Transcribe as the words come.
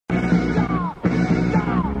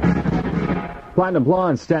Platinum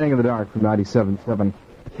Blonde, Standing in the Dark from 97.7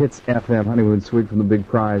 Hitz FM. Honeymoon Suite from The Big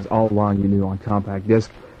Prize, All Along You Knew on compact disc.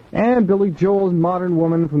 And Billy Joel's Modern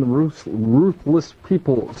Woman from the Ruthless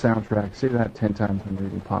People soundtrack. Say that 10 times when you're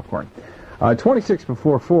eating popcorn. 26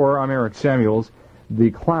 before 4, I'm Eric Samuels.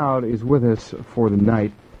 The cloud is with us for the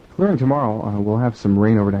night. Clearing tomorrow, we'll have some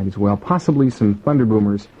rain overnight as well. Possibly some thunder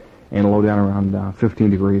boomers and a low down around 15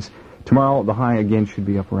 degrees. Tomorrow, the high again should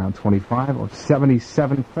be up around 25 or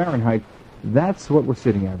 77 Fahrenheit. That's what we're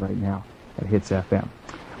sitting at right now at Hitz FM.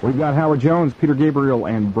 We've got Howard Jones, Peter Gabriel,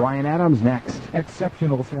 and Brian Adams next.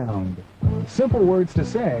 Exceptional sound. Simple words to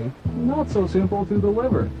say, not so simple to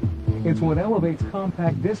deliver. It's what elevates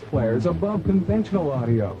compact disc players above conventional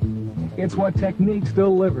audio. It's what Technics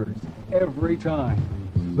delivers every time.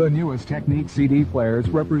 The newest Technics CD players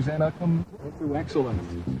represent a commitment to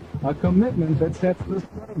excellence. A commitment that sets the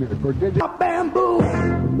standard for digital bamboo.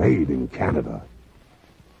 Made in Canada.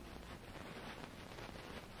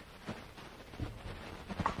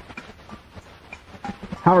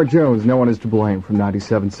 Howard Jones, No One Is to Blame from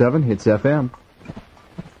 97.7 Hitz FM.